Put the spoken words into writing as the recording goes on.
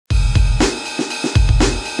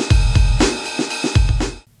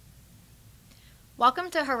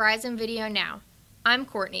Welcome to Horizon Video Now. I'm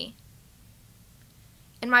Courtney.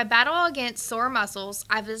 In my battle against sore muscles,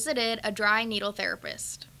 I visited a dry needle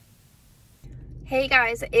therapist. Hey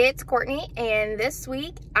guys, it's Courtney, and this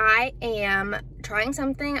week I am trying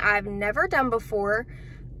something I've never done before.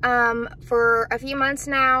 For a few months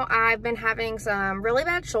now, I've been having some really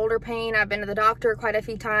bad shoulder pain. I've been to the doctor quite a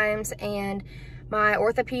few times, and my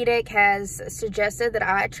orthopedic has suggested that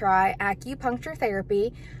I try acupuncture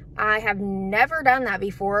therapy. I have never done that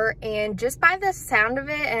before, and just by the sound of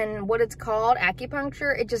it and what it's called,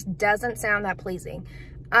 acupuncture, it just doesn't sound that pleasing.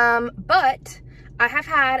 But I have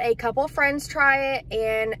had a couple friends try it,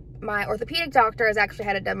 and my orthopedic doctor has actually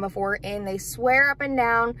had it done before, and they swear up and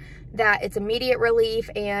down that it's immediate relief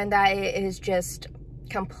and that it is just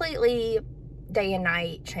completely day and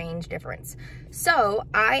night change difference. So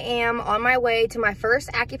I am on my way to my first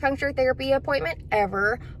acupuncture therapy appointment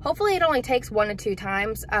ever. Hopefully it only takes 1 to 2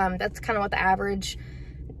 times. That's kind of what the average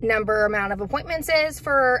amount of appointments is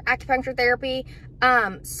for acupuncture therapy.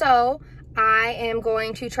 So I am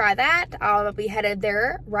going to try that. I'll be headed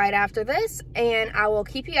there right after this, and I will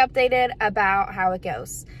keep you updated about how it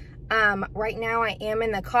goes. Right now I am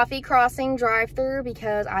in the Coffee Crossing drive-thru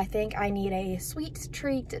because I think I need a sweet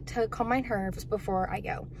treat to calm my nerves before I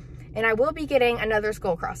go. And I will be getting another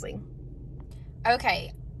Skull Crossing.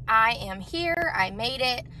 Okay, I am here. I made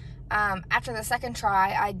it. After the second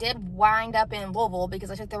try, I did wind up in Louisville because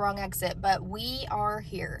I took the wrong exit, but we are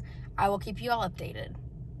here. I will keep you all updated.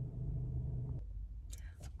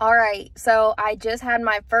 All right, so I just had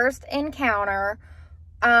my first encounter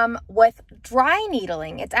with dry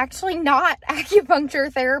needling. It's actually not acupuncture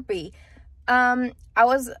therapy. I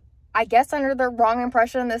was, I guess, under the wrong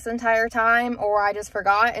impression this entire time, or I just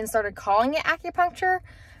forgot and started calling it acupuncture.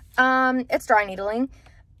 It's dry needling,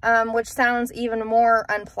 which sounds even more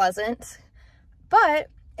unpleasant, but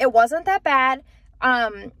it wasn't that bad.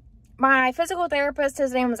 My physical therapist,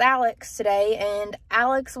 his name was Alex today, and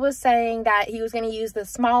Alex was saying that he was going to use the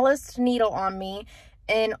smallest needle on me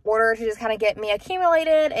in order to just kind of get me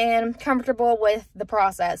accumulated and comfortable with the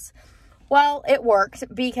process. Well, it worked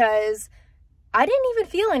because I didn't even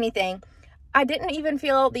feel anything. I didn't even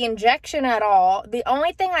feel the injection at all. The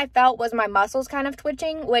only thing I felt was my muscles kind of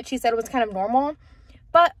twitching, which he said was kind of normal.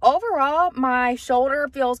 But overall, my shoulder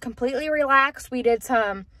feels completely relaxed. We did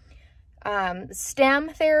some stem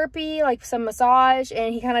therapy, like some massage,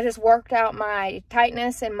 and he kind of just worked out my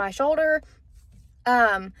tightness in my shoulder.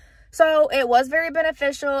 So it was very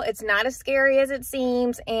beneficial. It's not as scary as it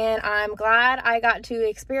seems, and I'm glad I got to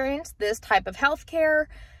experience this type of healthcare.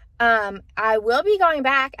 I will be going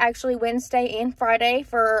back actually Wednesday and Friday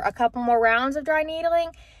for a couple more rounds of dry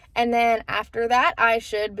needling, and then after that I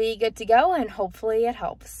should be good to go, and hopefully it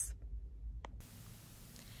helps.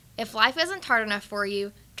 If life isn't hard enough for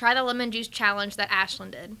you, try the lemon juice challenge that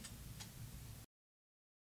Ashlyn did.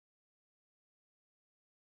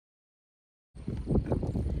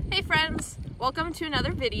 Hey friends, welcome to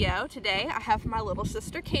another video. Today I have my little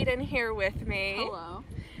sister Kaden here with me. Hello.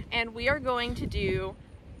 And we are going to do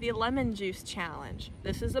the lemon juice challenge.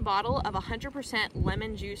 This is a bottle of 100%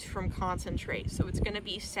 lemon juice from concentrate, so it's going to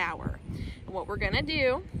be sour. And what we're going to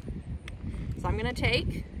do is I'm going to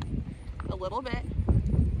take a little bit,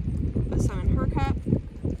 put some in her cup,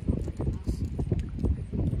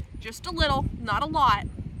 just a little, not a lot,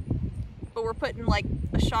 but we're putting like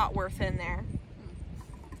a shot worth in there.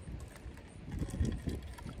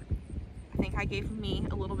 I think I gave me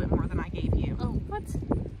a little bit more than I gave you. Oh, what?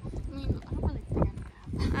 I mean, I don't really think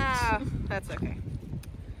I have that. That's okay.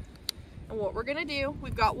 And what we're gonna do,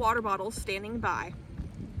 we've got water bottles standing by,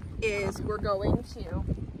 is we're going to,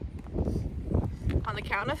 on the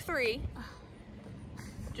count of 3,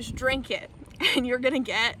 just drink it, and you're gonna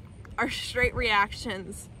get our straight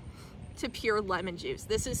reactions to pure lemon juice.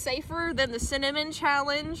 This is safer than the cinnamon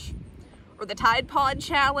challenge or the Tide Pod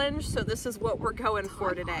challenge, so this is what we're going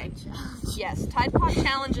for today. Yes, Tide Pod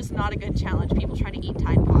challenge is not a good challenge. People try to eat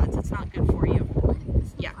Tide Pods. It's not good for you.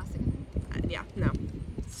 Yeah. Yeah, no.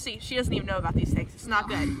 See, she doesn't even know about these things. It's not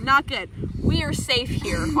good. Not good. We are safe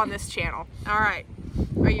here on this channel. All right.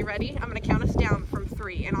 Are you ready? I'm going to count us down from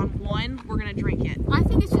 3, and on 1, we're going to drink it. I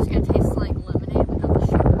think it's just going to taste like lemonade without the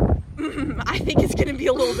sugar. I think it's going to be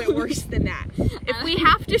a little bit worse than that. If we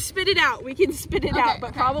have to spit it out, we can spit it out,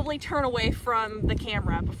 but probably turn away from the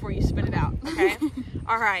camera before you spit it out, okay?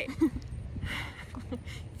 All right.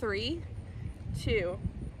 3, 2,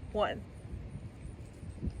 1.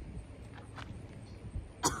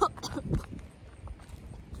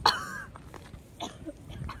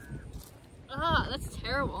 Ah, that's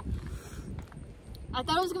terrible. I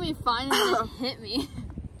thought it was going to be fine and then it hit me.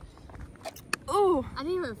 Ooh. I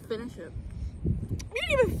didn't even finish it. You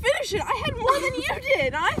didn't even finish it. I had more than you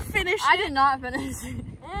did. I finished I it. did not finish it.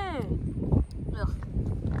 Ugh.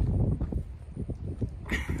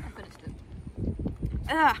 I finished it.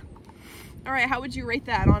 Ugh. All right, how would you rate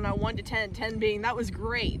that on a 1 to 10? 10 being that was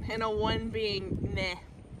great, and a 1 being meh.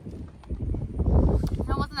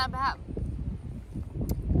 That wasn't that bad.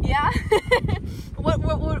 Yeah.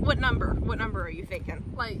 What number? What number are you thinking?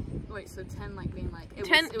 Like, wait, so 10 like being like it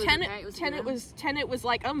 10 was, it was 10 okay, it was 10 good. it was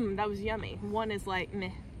like that was yummy. 1 is like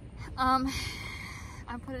meh. I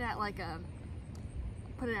put it at like a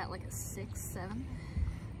 6, 7.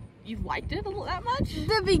 You liked it that much?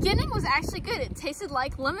 The beginning was actually good. It tasted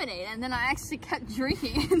like lemonade, and then I actually kept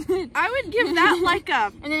drinking. And then, I would give that like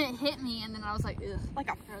a and then it hit me, and then I was like, ugh.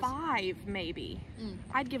 like a 5 maybe. Mm.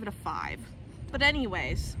 I'd give it a 5. But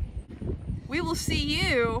anyways, we will see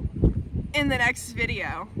you in the next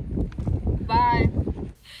video. Bye.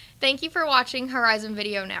 Thank you for watching Horizon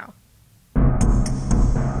Video Now.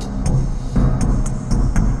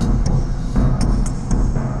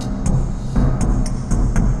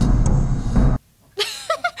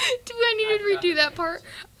 Do I need to redo that part?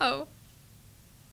 Oh.